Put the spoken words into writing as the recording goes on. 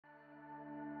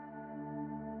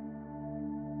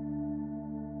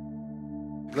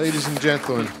Ladies and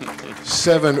gentlemen,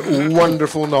 7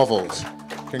 wonderful novels.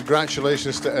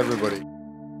 Congratulations to everybody.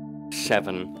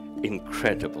 7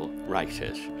 incredible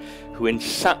writers who in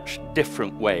such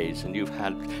different ways, and you've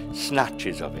had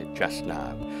snatches of it just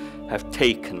now, have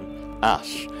taken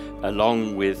us,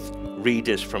 along with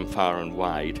readers from far and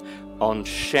wide, on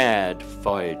shared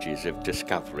voyages of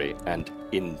discovery and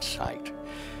insight.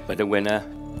 But a winner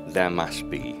there must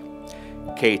be.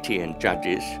 Katie and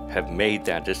judges have made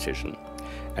their decision,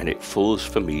 and it falls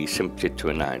for me simply to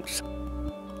announce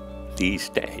these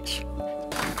days.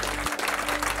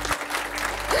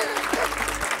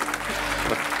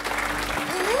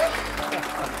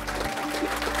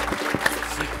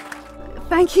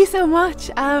 Thank you so much.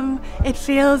 It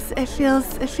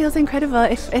feels incredible.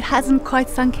 It hasn't quite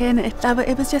sunk in. It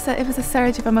was a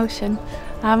surge of emotion.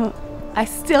 I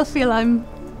still feel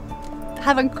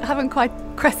haven't quite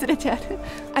crested it yet.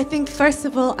 I think first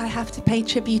of all I have to pay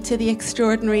tribute to the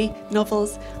extraordinary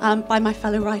novels by my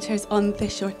fellow writers on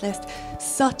this shortlist.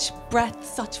 Such breadth,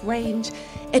 such range.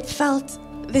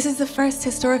 This is the first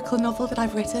historical novel that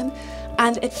I've written,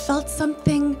 and it felt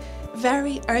something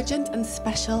very urgent and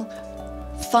special,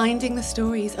 finding the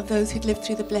stories of those who'd lived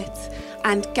through the Blitz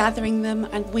and gathering them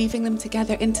and weaving them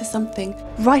together into something.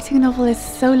 Writing a novel is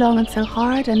so long and so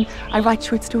hard, and I write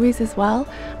short stories as well,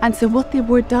 and so what the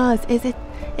award does is it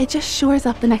just shores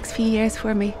up the next few years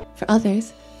for me. For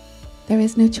others, there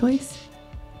is no choice.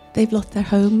 They've lost their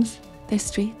homes, their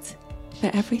streets,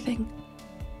 their everything.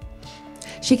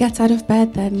 She gets out of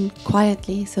bed then,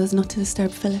 quietly, so as not to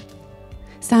disturb Philip.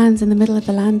 Stands in the middle of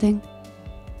the landing.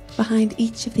 Behind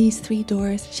each of these 3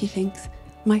 doors, she thinks,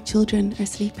 my children are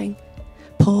sleeping.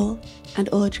 Paul and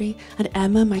Audrey and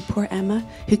Emma, my poor Emma,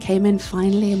 who came in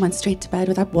finally and went straight to bed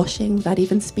without washing, without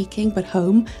even speaking, but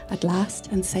home at last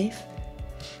and safe.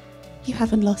 You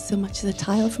haven't lost so much as a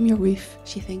tile from your roof,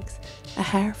 she thinks, a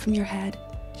hair from your head.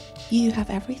 You have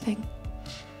everything.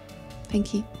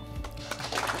 Thank you.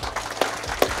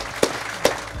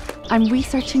 I'm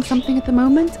researching something at the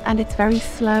moment, and it's very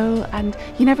slow, and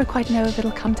you never quite know if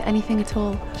it'll come to anything at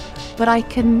all. But I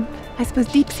can, I suppose,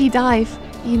 deep sea dive,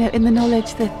 in the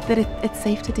knowledge that it's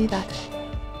safe to do that.